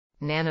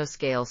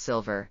Nanoscale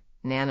silver,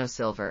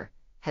 nanosilver,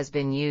 has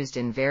been used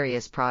in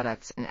various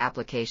products and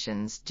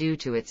applications due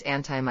to its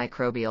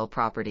antimicrobial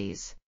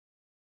properties.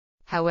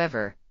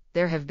 However,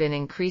 there have been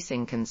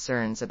increasing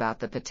concerns about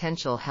the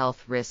potential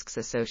health risks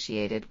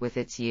associated with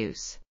its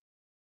use.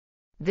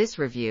 This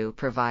review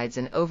provides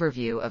an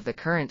overview of the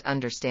current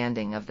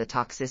understanding of the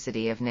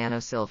toxicity of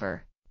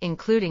nanosilver,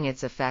 including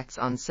its effects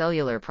on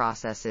cellular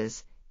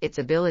processes, its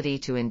ability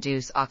to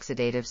induce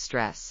oxidative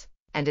stress,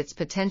 and its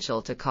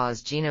potential to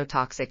cause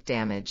genotoxic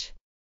damage.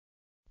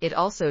 It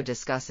also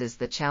discusses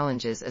the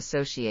challenges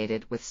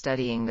associated with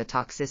studying the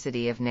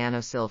toxicity of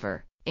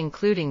nanosilver,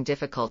 including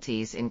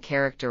difficulties in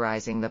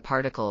characterizing the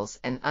particles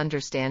and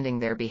understanding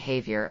their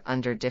behavior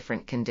under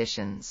different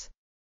conditions.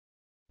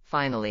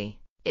 Finally,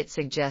 it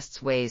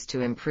suggests ways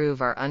to improve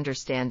our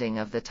understanding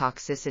of the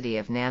toxicity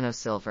of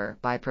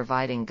nanosilver by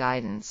providing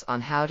guidance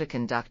on how to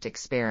conduct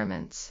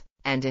experiments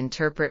and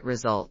interpret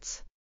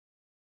results.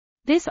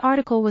 This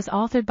article was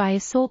authored by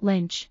Iseult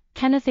Lynch,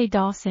 Kenneth A.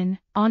 Dawson,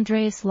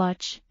 Andreas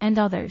Luch, and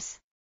others.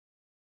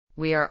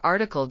 We are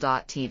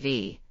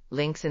RTCLTV,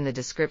 links in the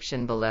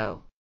description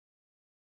below.